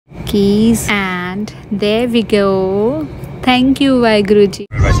keys and there we go. Thank you Waheguru ji.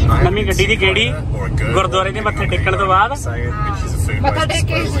 Mummy ਗੱਡੀ ਦੀ ਗੇੜੀ ਗੁਰਦੁਆਰੇ ਦੇ ਮੱਥੇ ਟੇਕਣ ਤੋਂ ਬਾਅਦ ਮੱਥਾ ਟੇਕ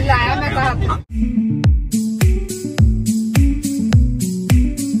ਕੇ ਲਾਇਆ ਮੈਂ ਕਹਾ।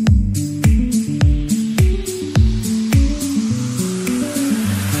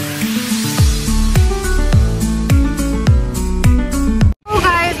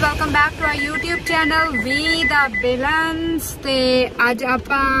 YouTube channel We the Billens ਤੇ ਅੱਜ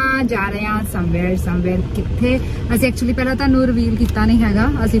ਆਪਾਂ ਜਾ ਰਹੇ ਹਾਂ somewhere ਕਿੱਥੇ। ਅਸੀਂ ਐਕਚੁਅਲੀ ਪਹਿਲਾਂ ਤੁਹਾਨੂੰ ਰਿਵੀਲ ਕੀਤਾ ਨਹੀਂ ਹੈਗਾ,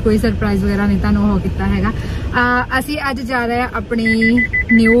 ਅਸੀਂ ਕੋਈ ਸਰਪ੍ਰਾਈਜ਼ ਵਗੈਰਾ ਨਹੀਂ ਤੁਹਾਨੂੰ ਉਹ ਕੀਤਾ ਹੈਗਾ। ਅਸੀਂ ਅੱਜ ਜਾ ਰਹੇ ਹਾਂ ਆਪਣੀ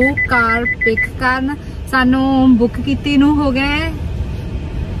ਨਿਊ ਕਾਰ ਪਿਕ ਕਰਨ। ਸਾਨੂੰ ਬੁੱਕ ਕੀਤੀ ਨੂੰ ਹੋ ਗਏ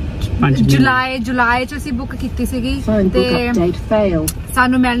ਜੁਲਾਈ ਚ ਅਸੀਂ ਬੁੱਕ ਕੀਤੀ ਸੀਗੀ ਤੇ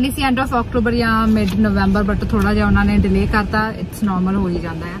ਸਾਨੂੰ ਮਿਲਣੀ ਸੀ ਐਂਡ ਆਫ ਅਕਤੂਬਰ ਜਾਂ ਮਿਡ ਨਵੰਬਰ, ਬਟ ਥੋੜਾ ਜਿਹਾ ਉਹਨਾਂ ਨੇ ਡਿਲੇ ਕਰਤਾ। ਇਟਸ ਨਾਰਮਲ ਹੋ ਹੀ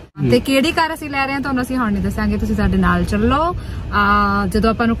ਜਾਂਦਾ ਹੈ। ਤੇ ਕਿਹੜੀ ਕਾਰ ਅਸੀਂ ਲੈ ਰਹੇ ਹਾਂ ਤੁਹਾਨੂੰ ਅਸੀਂ ਹੁਣ ਨਹੀਂ ਦੱਸਾਂਗੇ, ਤੁਸੀਂ ਸਾਡੇ ਨਾਲ ਚੱਲੋ। ਜਦੋਂ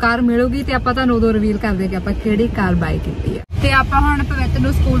ਆਪਾਂ ਨੂੰ ਕਾਰ ਮਿਲੂਗੀ ਤੇ ਆਪਾਂ ਤੁਹਾਨੂੰ ਉਦੋਂ ਰਿਵੀਲ ਕਰਦੇ ਕਿ ਆਪਾਂ ਕਿਹੜੀ ਕਾਰ ਬਾਈ ਕੀਤੀ ਹੈ। ਤੇ ਆਪਾਂ ਹੁਣ ਪਵਿੱਤਰ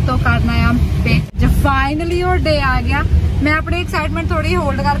ਨੂੰ ਸਕੂਲ ਤੋਂ ਕਰਨਾ ਆ ਪਿਕ। ਜਦ ਫਾਈਨਲੀ ਉਹ ਡੇ ਆ ਗਿਆ, ਮੈਂ ਆਪਣੀ ਐਕਸਾਈਟਮੈਂਟ ਥੋੜੀ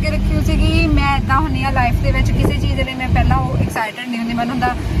ਹੋਲਡ ਕਰਕੇ ਰੱਖੀ ਹੋਈ ਸੀਗੀ। ਮੈਂ ਇਦਾਂ ਹੁੰਦੀ ਆ ਲਾਈਫ ਦੇ ਵਿੱਚ ਕਿਸੇ ਚੀਜ਼ ਲਈ ਮੈਂ ਪਹਿਲਾਂ ਉਹ ਐਕਸਾਈਟਡ ਨਹੀਂ ਹੁੰਦੀ, ਮੈਨੂੰ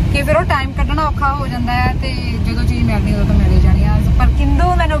ਹੁੰਦਾ ਕਿ ਫਿਰ ਉਹ ਟਾਈਮ ਕੱਢਣਾ ਔਖਾ ਹੋ ਜਾਂਦਾ ਹੈ ਤੇ ਜਦੋਂ ਚੀਜ਼ ਮਿਲਣੀ ਉਦੋਂ ਤਾਂ ਮਿਲ ਹੀ ਜਾਣੀ ਆ। ਪਰ ਕਿੰਦੂ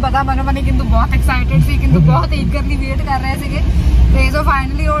ਮੈਨੂੰ ਪਤਾ ਮਨੀ ਕਿੰਦੂ ਬਹੁਤ ਐਕਸਾਈਟਡ ਸੀ, ਕਿੰਦੂ ਬਹੁਤ ਈਗਰਲੀ ਵੇਟ ਕਰ ਰਹੇ ਸੀਗੇ ਤੇ ਸੋ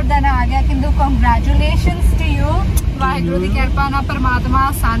ਫਾਈਨਲੀ ਉਹ ਦਿਨ ਆ ਗਿਆ। ਕਿੰਦੂ ਕੰਗ੍ਰੈਚੁਲੇਸ਼ਨਸ ਟੂ ਯੂ। ਵਾਹਿਗੁਰੂ ਦੀ ਕਿਰਪਾ ਨਾਲ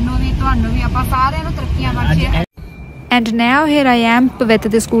ਪਰਮਾਤਮਾ ਸਾਨੂੰ ਵੀ ਤੁਹਾਨੂੰ ਵੀ ਆਪਾਂ ਸਾਰਿਆਂ ਨੂੰ ਤਰੱਕੀਆਂ ਬਖਸ਼ੇ। And now hair I am. ਪਵਿੱਤਰ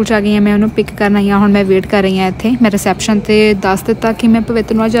ਦੇ ਸਕੂਲ 'ਚ ਆ ਗਈ ਹਾਂ ਮੈਂ, ਉਹਨੂੰ ਪਿਕ ਕਰਨ ਆਈ ਹਾਂ। ਹੁਣ ਮੈਂ ਵੇਟ ਕਰ ਰਹੀ ਹਾਂ ਇੱਥੇ। ਮੈਂ ਰਿਸੈਪਸ਼ਨ ਤੇ ਦੱਸ ਦਿੱਤਾ ਕਿ ਮੈਂ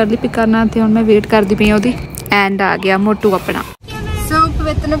ਪਵਿੱਤਰ ਨੂੰ ਅੱਜ ਅਰਲੀ ਪਿਕ ਕਰਨਾ ਤੇ ਹੁਣ ਮੈਂ ਵੇਟ ਕਰਦੀ ਪਈ ਹਾਂ ਉਹਦੀ। ਐਂਡ ਆ ਗਿਆ ਮੋਟੂ ਆਪਣਾ। ਸੋ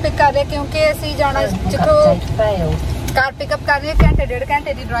ਪਵਿੱਤਰ ਨੂੰ ਪਿਕ ਕਰ ਰਹੇ ਕਿਉਂਕਿ ਅਸੀਂ ਜਾਣਾ ਜਿੱਥੋਂ ਕਾਰ ਪਿਕਅਪ ਕਰ ਰਹੀ ਹੈ, ਘੰਟੇ ਡੇਢ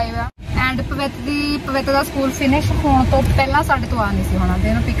ਘੰਟੇ ਦੀ ਡਰਾਈਵ ਆ। ਐਂਡ ਪਵਿੱਤਰ ਦਾ ਸਕੂਲ ਫਿਨਿਸ਼ ਹੋਣ ਤੋਂ ਪਹਿਲਾਂ ਸਾਡੇ ਤੋਂ ਆ ਨਹੀਂ ਸੀ ਹੋਣਾ ਤੇ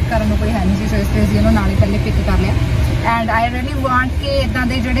ਇਹਨੂੰ ਪਿਕ ਕਰਨ ਨੂੰ ਕੋਈ ਹੈ ਨਹੀਂ ਸੀ, ਸੋ ਇਸ ਤੇ ਅਸੀਂ ਇਹਨੂੰ ਨਾਲ ਹੀ ਪਹਿਲੇ ਪਿਕ ਕਰ ਲਿਆ। ਐਂਡ ਆਈ ਰੀਅਲੀ ਵਾਂਟ ਕਿ ਇੱਦਾਂ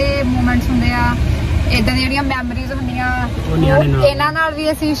ਦੇ ਜਿਹੜੇ ਮੂਮੈਂਟਸ ਹੁੰਦੇ ਆ, ਇੱਦਾਂ ਦੀਆਂ ਜਿਹੜੀਆਂ ਮੈਮਰੀਜ਼ ਹੁੰਦੀਆਂ ਇਹਨਾਂ ਨਾਲ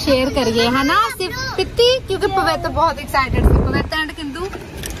ਵੀ ਅਸੀਂ ਸ਼ੇਅਰ ਕਰੀਏ, ਹਨਾ ਸਿਰਫ ਪਿੱਤੀ, ਕਿਉਂਕਿ ਪਵਿੱਤਰ ਬਹੁਤ ਐਕਸਾਈਟਡ ਸੀ। ਪਵਿੱਤਰ ਐਂਡ ਕਿੰਦੂ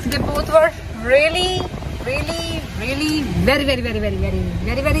ਦੇ ਬੋਥ ਵਰ really very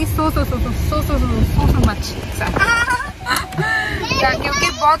so much ਕਿਉਂਕਿ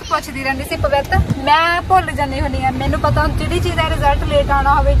ਬਹੁਤ ਪੁੱਛਦੀ ਰਹਿੰਦੀ ਸੀ ਪਵਿੱਤਰ। ਮੈਂ ਭੁੱਲ ਜਾਂਦੀ ਹੁੰਦੀ ਆ, ਮੈਨੂੰ ਪਤਾ ਜਿਹੜੀ ਚੀਜ਼ ਦਾ ਰਿਜ਼ਲਟ ਲੇਟ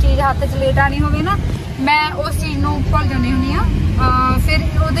ਆਉਣਾ ਹੋਵੇ, ਚੀਜ਼ ਹੱਥ 'ਚ ਲੇਟ ਆਉਣੀ ਹੋਵੇ ਨਾ, ਮੈਂ ਉਸ ਚੀਜ਼ ਨੂੰ ਭੁੱਲ ਜਾਂਦੀ ਹੁੰਦੀ ਆ। ਫਿਰ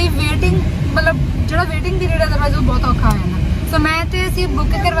ਉਹਦੀ ਵੇਟਿੰਗ ਮਤਲਬ ਜਿਹੜਾ ਵੇਟਿੰਗ ਪੀਰੀਅਡ ਅਦਰਵਾਈਜ਼ ਉਹ ਬਹੁਤ ਔਖਾ ਹੋ ਜਾਂਦਾ। ਸੋ ਮੈਂ ਤੇ ਅਸੀਂ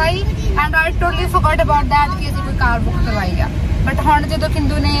ਬੁੱਕ ਕਰਵਾਈ and I totally forgot about that ਕਿ ਅਸੀਂ ਕੋਈ ਕਾਰ ਬੁੱਕ ਕਰਵਾਈ ਆ। ਬਟ ਹੁਣ ਜਦੋਂ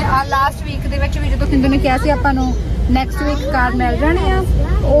ਕਿੰਦੂ ਨੇ ਲਾਸਟ ਵੀਕ ਦੇ ਵਿੱਚ ਵੀ ਜਦੋਂ ਕਿੰਦੂ ਨੇ ਕਿਹਾ ਸੀ ਆਪਾਂ ਨੂੰ ਨੈਕਸਟ ਵੀਕ ਕਾਰ ਮਿਲ ਜਾਣੀ ਆ,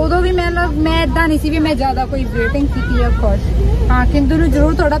 ਉਦੋਂ ਵੀ ਮੈਂ ਇਦਾਂ ਨਹੀਂ ਸੀ ਵੀ ਮੈਂ ਜ਼ਿਆਦਾ ਕੋਈ ਵੇਟਿੰਗ ਕੀਤੀ ਆ। ਕੋਰਸ ਹਾਂ, ਕਿੰਦੂ ਨੂੰ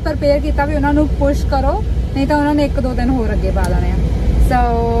ਜ਼ਰੂਰ ਥੋੜਾ ਪ੍ਰਪੇਅਰ ਕੀਤਾ ਵੀ ਉਹਨਾਂ ਨੂੰ ਪੁਸ਼ ਕਰੋ, ਨਹੀਂ ਤਾਂ ਉਹਨਾਂ ਨੇ 1-2 ਦਿਨ ਹੋਰ ਅੱਗੇ ਪਾ ਦੇਣੇ ਆ।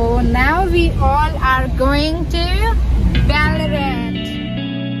 ਸੋ ਨਾਓ ਵੀ all are going to Billens।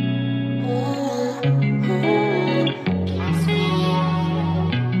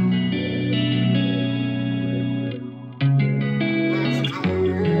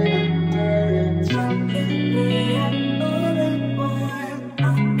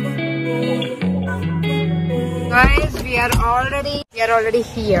 Guys, we are already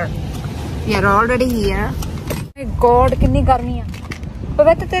here. My God, कितनी गर्मी है।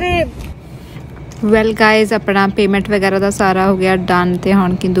 पवित्र तेरे ਵੈਲ ਗਾਇਜ਼ ਆਪਣਾ ਪੇਮੈਂਟ ਵਗੈਰਾ ਦਾ ਸਾਰਾ ਹੋ ਗਿਆ ਡਨ ਤੇ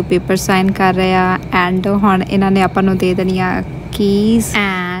ਹੁਣ ਕਿੰਦੂ ਪੇਪਰ ਸਾਈਨ ਕਰ ਰਹੇ ਆ ਐਂਡ ਹੁਣ ਇਹਨਾਂ ਨੇ ਆਪਾਂ ਨੂੰ ਦੇ ਦੇਣੀਆਂ keys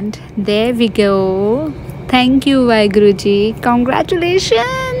and ਦੇयर we go. Thank you Waheguru ji,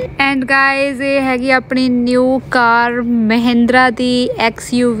 congratulation. And guys ਇਹ ਹੈਗੀ ਆਪਣੀ ਨਿਊ ਕਾਰ ਮਹਿੰਦਰਾ ਦੀ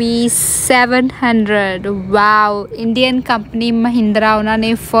XUV 700। Wow, Indian company Mahindra, ਉਹਨਾਂ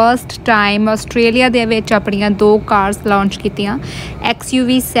ਨੇ ਫਸਟ ਟਾਈਮ ਆਸਟ੍ਰੇਲੀਆ ਦੇ ਵਿੱਚ ਆਪਣੀਆਂ 2 ਕਾਰਸ ਲਾਂਚ ਕੀਤੀਆਂ,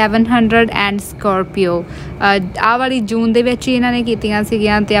 XUV 700 ਐਂਡ ਸਕੋਰਪੀਓ। ਆਹ ਵਾਲੀ ਜੂਨ ਦੇ ਵਿੱਚ ਹੀ ਇਹਨਾਂ ਨੇ ਕੀਤੀਆਂ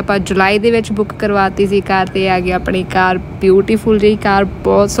ਸੀਗੀਆਂ ਤੇ ਆਪਾਂ ਜੁਲਾਈ ਦੇ ਵਿੱਚ ਬੁੱਕ ਕਰਵਾਤੀ ਸੀ ਕਾਰ ਤੇ ਆ ਗਈ ਆਪਣੀ ਕਾਰ। ਬਿਊਟੀਫੁਲ ਜਿਹੀ ਕਾਰ,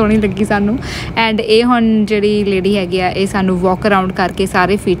 ਬਹੁਤ ਸੋਹਣੀ ਲੱਗੀ ਸਾਨੂੰ। ਐਂਡ ਇਹ ਹੁਣ ਜਿਹੜੀ ਲੇਡੀ ਹੈਗੀ ਆ ਇਹ ਸਾਨੂੰ ਵਾਕ ਅਰਾਊਂਡ ਕਰਕੇ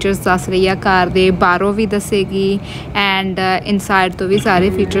ਸਾਰੇ ਫੀਚਰਸ ਦੱਸ ਰਹੀ ਆ ਕਾਰ ਦੇ, ਬਾਹਰੋਂ ਵੀ ਦੱਸੇਗੀ ਐਂਡ ਇਨਸਾਈਡ ਤੋਂ ਵੀ ਸਾਰੇ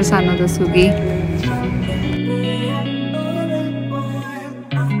ਫੀਚਰ ਸਾਨੂੰ ਦੱਸੂਗੀ।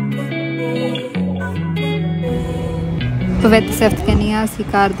 ਪਵਿੱਤਰ ਸਿਫਤ ਕਹਿੰਦੀ ਆ ਅਸੀਂ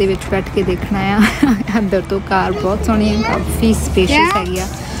ਕਾਰ ਦੇ ਵਿੱਚ ਬੈਠ ਕੇ ਦੇਖਣਾ ਆ। ਅੰਦਰ ਤੋਂ ਕਾਰ ਬਹੁਤ ਸੋਹਣੀ ਹੈ, ਕਾਫੀ ਸਪੇਸ਼ੀਅਸ ਹੈਗੀ ਆ।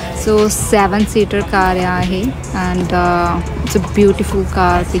 ਸੋ 7 ਸੀਟਰ ਕਾਰ ਆ ਇਹ ਐਂਡ ਇਟਸ ਅ ਬਿਊਟੀਫੁਲ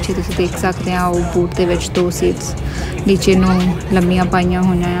ਕਾਰ। ਪਿੱਛੇ ਤੁਸੀਂ ਦੇਖ ਸਕਦੇ ਆ ਉਹ ਬੂਟ ਦੇ ਵਿੱਚ 2 ਸੀਟਸ ਨੀਚੇ ਨੂੰ ਲੰਮੀਆਂ ਪਾਈਆਂ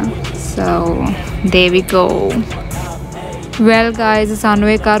ਹੋਈਆਂ ਆ। ਸੋ ਦੇयर ਵੀ ਗੋ। ਵੈਲ ਗਾਇਜ਼ ਸਾਨੂੰ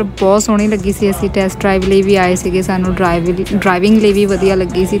ਇਹ ਕਾਰ ਬਹੁਤ ਸੋਹਣੀ ਲੱਗੀ ਸੀ। ਅਸੀਂ ਟੈਸਟ ਡਰਾਈਵ ਲਈ ਵੀ ਆਏ ਸੀਗੇ, ਸਾਨੂੰ ਡਰਾਈਵਿੰਗ ਲਈ ਵੀ ਵਧੀਆ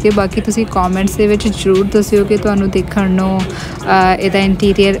ਲੱਗੀ ਸੀ। ਅਤੇ ਬਾਕੀ ਤੁਸੀਂ ਕਮੈਂਟਸ ਦੇ ਵਿੱਚ ਜ਼ਰੂਰ ਦੱਸਿਓ ਕਿ ਤੁਹਾਨੂੰ ਦੇਖਣ ਨੂੰ ਇਹਦਾ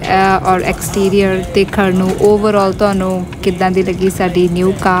ਇੰਟੀਰੀਅਰ ਔਰ ਐਕਸਟੀਰੀਅਰ ਦੇਖਣ ਨੂੰ ਓਵਰਆਲ ਤੁਹਾਨੂੰ ਕਿੱਦਾਂ ਦੀ ਲੱਗੀ ਸਾਡੀ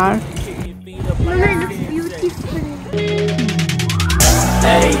new car.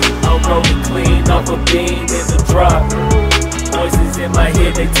 Voices in my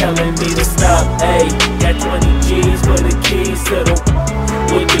head, they telling me to stop. Hey, got 20 G's for the keys to the.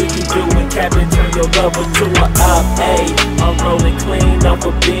 What do you do when Captain turn your lover to a op? Hey, I'm rolling clean off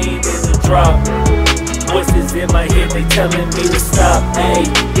a beam in the drop. Voices in my head, they telling me to stop. Hey,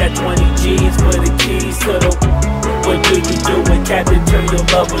 got 20 G's for the keys to the. What do you do when Captain turn your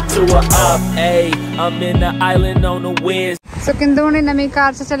lover to a op? Hey, I'm in the island on the winds. So किंदू ने नवी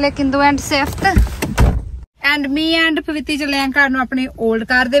car से चले किंदू and सेफ्ट and me and ਪਵਿੱਤੀ ਚੱਲੇ ਆਂ ਘਰ ਨੂੰ ਆਪਣੀ old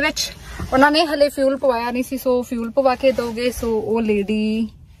ਕਾਰ ਦੇ ਵਿੱਚ। ਉਹਨਾਂ ਨੇ ਹਲੇ ਫਿਊਲ ਪਵਾਇਆ ਨਹੀਂ ਸੀ, ਸੋ ਫਿਊਲ ਪਵਾ ਕੇ ਦੋਗੇ। ਸੋ ਉਹ ਲੇਡੀ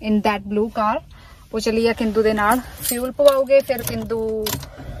ਇਨ ਦੈਟ ਬਲੂ ਕਾਰ ਉਹ ਚਲੀ ਆ ਕਿੰਦੂ ਦੇ ਨਾਲ, ਫਿਊਲ ਪਵਾਉਗੇ। ਫਿਰ ਕਿੰਦੂ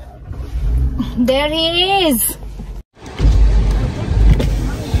ਦੇयर ਹੀ ਇਜ਼।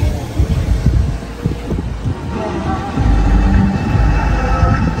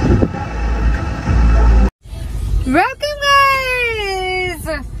 ਵੈਲਕਮ ਗਾਇਜ਼,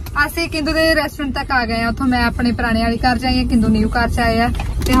 ਅਸੀਂ ਕਿੰਦੂ ਦੇ ਰੈਸਟੋਰੈਂਟ ਤੱਕ ਆ ਗਏ ਆ। ਉੱਥੋਂ ਮੈਂ ਆਪਣੇ ਪੁਰਾਣੇ ਵਾਲੀ ਕਾਰ ਚ ਆਈ ਆ, ਕਿੰਦੂ ਨਿਊ ਕਾਰ ਚ ਆਏ ਆ।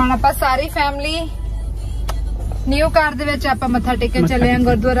 ਤੇ ਹੁਣ ਆਪਾਂ ਸਾਰੀ ਫੈਮਿਲੀ ਨਿਊ ਕਾਰ ਦੇ ਵਿੱਚ ਆਪਾਂ ਮੱਥਾ ਟੇਕਣ ਚੱਲੇ ਆ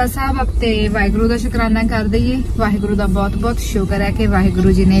ਗੁਰਦੁਆਰਾ ਸਾਹਿਬ। ਤੇ ਵਾਹਿਗੁਰੂ ਦਾ ਸ਼ੁਕਰਾਨਾ ਕਰ ਦਈਏ। ਵਾਹਿਗੁਰੂ ਦਾ ਬਹੁਤ ਬਹੁਤ ਸ਼ੁਕਰ ਹੈ ਕਿ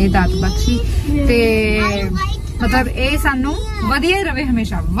ਵਾਹਿਗੁਰੂ ਜੀ ਨੇ ਇਹ ਦਾਤ ਬਖਸ਼ੀ ਤੇ ਮਤਲਬ ਇਹ ਸਾਨੂੰ ਵਧੀਆ ਹੀ ਰਵੇ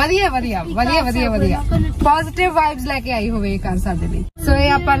ਹਮੇਸ਼ਾ, ਵਧੀਆ ਵਧੀਆ ਵਧੀਆ ਵਧੀਆ ਵਧੀਆ ਪੋਜ਼ਿਟਿਵ ਵਾਈਬਸ ਲੈ ਕੇ ਆਈ ਹੋਵੇ ਇਹ ਕਾਰ ਸਾਡੇ ਲਈ। ਸੋ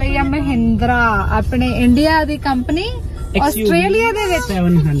ਇਹ ਆਪਾਂ ਲਈ ਆ ਮਹਿੰਦਰਾ, ਆਪਣੇ ਇੰਡੀਆ ਦੀ ਕੰਪਨੀ, ਆਸਟ੍ਰੇਲੀਆ ਦੇ ਵਿੱਚ।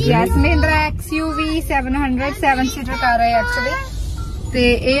 ਯੈਸ, ਮਹਿੰਦਰਾ XUV 700 7 ਸੀਟਰ ਕਾਰ ਹੈ ਐਕਚੁਅਲੀ।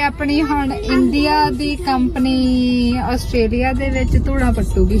 ਤੇ ਇਹ ਆਪਣੀ ਹੁਣ ਇੰਡੀਆ ਦੀ ਕੰਪਨੀ ਆਸਟ੍ਰੇਲੀਆ ਦੇ ਵਿੱਚ ਧੂੜਾ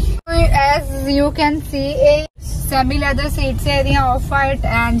ਪੱਟੂਗੀ। ਐਜ਼ ਯੂ ਕੈਨ ਸੀ ਇਹ ਸੈਮੀ ਲੈਦਰ ਸੀਟਸ ਹੈ ਇਹਦੀਆਂ, ਆਫ ਵਾਈਟ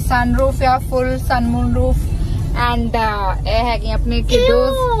ਐਂਡ ਸਨਰੂਫ ਆ, ਫੁੱਲ ਸਨ ਮੂਨ ਰੂਫ। ਐਂਡ ਇਹ ਹੈਗੀਆਂ ਆਪਣੇ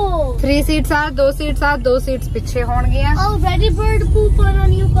ਕਿਡੋਜ਼। 3 ਸੀਟਸ ਆ, 2 ਸੀਟਸ ਆ, 2 ਸੀਟਸ ਪਿੱਛੇ ਹੋਣਗੀਆਂ। Already bird poop on a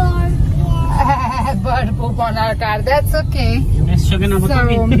new car. Bird poop on our car, that's okay.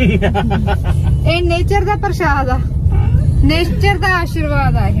 ਇਹ ਨੇਚਰ ਦਾ ਪ੍ਰਸ਼ਾਦ ਆ, ਨੇਚਰ ਦਾ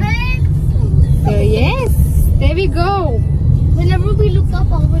ਆਸ਼ੀਰਵਾਦ ਆ ਇਹ। So yes, there we go. Whenever we look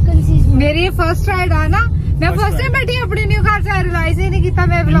up, all we can see is ਮੇਰੀ first ride ਆ ਨਾ, ਮੈਂ first time ਬੈਠੀ ਆਪਣੀ ਨਿਊ ਕਾਰ ਚ, ਰਿਅਲਾਈਜ਼ ਹੀ ਨਹੀਂ ਕੀਤਾ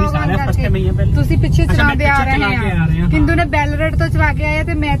ਮੈਂ ਵਲੌਗ ਆਨ ਕਰਕੇ। ਤੁਸੀਂ ਪਿੱਛੇ ਚਲਾਉਂਦੇ ਆ ਰਹੇ ਆ। ਕਿੰਦੂ ਨੇ ਬੈਲਰੇਡ ਤੋਂ ਚਲਾ ਕੇ ਆਇਆ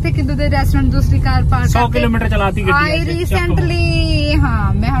ਤੇ ਮੈਂ ਇੱਥੇ ਕਿੰਦੂ ਦੇ ਰੈਸਟੋਰੈਂਟ ਦੂਸਰੀ ਕਾਰ ਪਾਰਕ 100 ਕਿਲੋਮੀਟਰ ਚਲਾਤੀ ਗੱਡੀ। ਆਈ ਰੀਸੈਂਟਲੀ,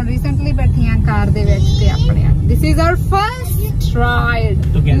 ਹਾਂ ਮੈਂ ਹੁਣ ਰੀਸੈਂਟਲੀ ਬੈਠੀ ਆ ਕਾਰ ਦੇ ਵਿੱਚ ਤੇ ਆਪਣੇ। This is our first ride.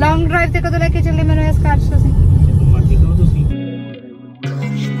 Long drive ਤੇ ਕਦੋਂ ਲੈ ਕੇ ਚੱਲੇ ਮੈਨੂੰ ਇਸ ਕਾਰ ਚ ਤੁਸੀਂ?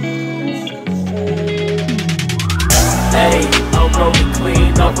 Hey, I'm rolling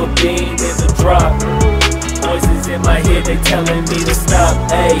clean off a beam in the drop. Voices in my head, they telling me to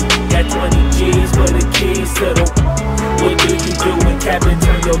stop. Hey, got 20 G's for the keys to the. What do you do when Captain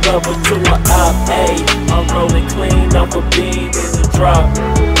turn your lover to a op? Hey, I'm rolling clean off a beam in the drop.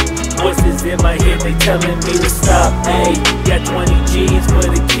 Voices in my head, they telling me to stop. Hey, got 20 G's for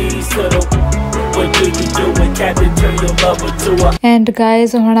the keys to the. What do you do when Captain turn your lover to a? And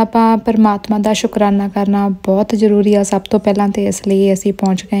guys ਹੁਣ ਆਪਾਂ ਪਰਮਾਤਮਾ ਦਾ ਸ਼ੁਕਰਾਨਾ ਕਰਨਾ ਬਹੁਤ ਜ਼ਰੂਰੀ ਆ ਸਭ ਤੋਂ ਪਹਿਲਾਂ, ਤੇ ਇਸ ਲਈ ਅਸੀਂ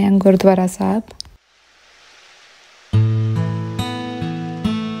ਪਹੁੰਚ ਗਏ ਹਾਂ ਗੁਰਦੁਆਰਾ ਸਾਹਿਬ।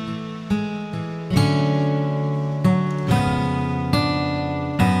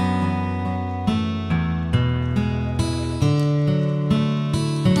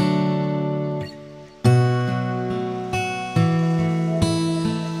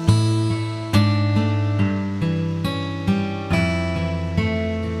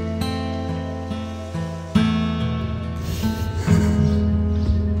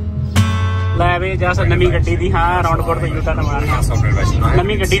 ਲੈ ਵੇ ਜਸ ਨਵੀਂ ਗੱਡੀ ਦੀ, ਹਾਂ ਰਾਉਂਡਪੁਰ ਤੋਂ ਯੂਟਾ ਮਾਰਨਾ।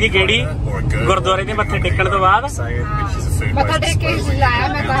 ਨਵੀਂ ਗੱਡੀ ਦੀ ਗੇੜੀ ਗੁਰਦੁਆਰੇ ਦੇ ਮੱਥੇ ਟੇਕਣ ਤੋਂ ਬਾਅਦ ਮੱਥਾ ਟੇਕ ਕੇ ਲਾਇਆ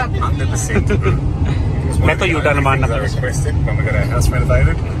ਮੈਂ ਤਾਂ मैं तो U-turn मारना था।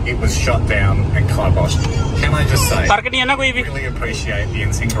 फर्क नहीं है ना कोई भी।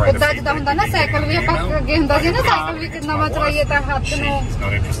 ਜਿੱਦਾਂ ਹੁੰਦਾ ਨਾ ਸਾਈਕਲ ਵੀ ਆਪਾਂ ਅੱਗੇ ਹੁੰਦਾ ਸੀ ਨਾ, ਸਾਈਕਲ ਵੀ ਕਿੰਨਾ ਵਾ ਚਲਾਈਏ ਤਾਂ ਹੱਥ ਨੂੰ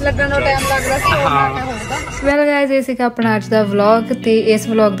ਲੱਗਣ ਨੂੰ ਟਾਈਮ ਲੱਗਦਾ ਸੀ, ਉਹਨਾਂ ਦਾ ਹੁੰਦਾ। ਵੈਲ ਗਾਇਜ਼ ਇਹ ਸੀਗਾ ਆਪਣਾ ਅੱਜ ਦਾ ਵਲੌਗ, ਤੇ ਇਸ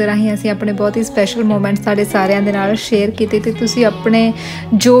ਵਲੌਗ ਦੇ ਰਾਹੀਂ ਅਸੀਂ ਆਪਣੇ ਬਹੁਤ ਹੀ ਸਪੈਸ਼ਲ ਮੂਮੈਂਟਸ ਸਾਡੇ ਸਾਰਿਆਂ ਦੇ ਨਾਲ ਸ਼ੇਅਰ ਕੀਤੇ। ਤੇ ਤੁਸੀਂ ਆਪਣੇ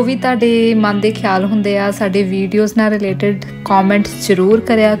ਜੋ ਵੀ ਤੁਹਾਡੇ ਮਨ ਦੇ ਖਿਆਲ ਹੁੰਦੇ ਆ ਸਾਡੇ ਵੀਡੀਓਜ਼ ਨਾਲ ਰਿਲੇਟਡ ਕਮੈਂਟਸ ਜ਼ਰੂਰ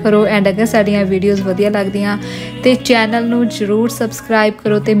ਕਰਿਆ ਕਰੋ। ਐਂਡ ਅਗਰ ਸਾਡੀਆਂ ਵੀਡੀਓਜ਼ ਵਧੀਆ ਲੱਗਦੀਆਂ ਤੇ ਚੈਨਲ ਨੂੰ ਜ਼ਰੂਰ ਸਬਸਕ੍ਰਾਈਬ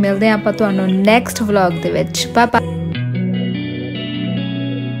ਕਰੋ। ਤੇ ਮਿਲਦੇ ਹਾਂ ਆਪਾਂ ਤੁਹਾਨੂੰ ਨੈਕਸਟ ਵਲੌਗ ਦੇ ਵਿੱਚ। Bye bye.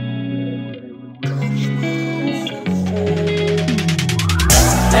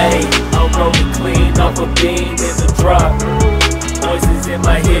 Hey, I'm rolling clean off a beam in the drop. Voices in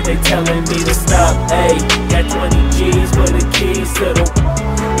my head, they telling me to stop. Ayy, got 20 G's for the keys to the.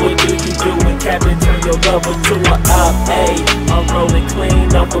 What do you do when Captain turn your lover to a op? Ayy, I'm rolling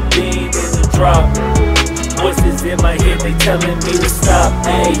clean off a bean in the drop. Voices in my head, they telling me to stop.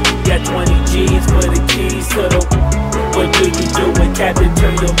 Ayy, got 20 G's for the keys to the. What do you do when Captain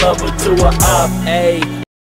turn your lover to a op? Ayy.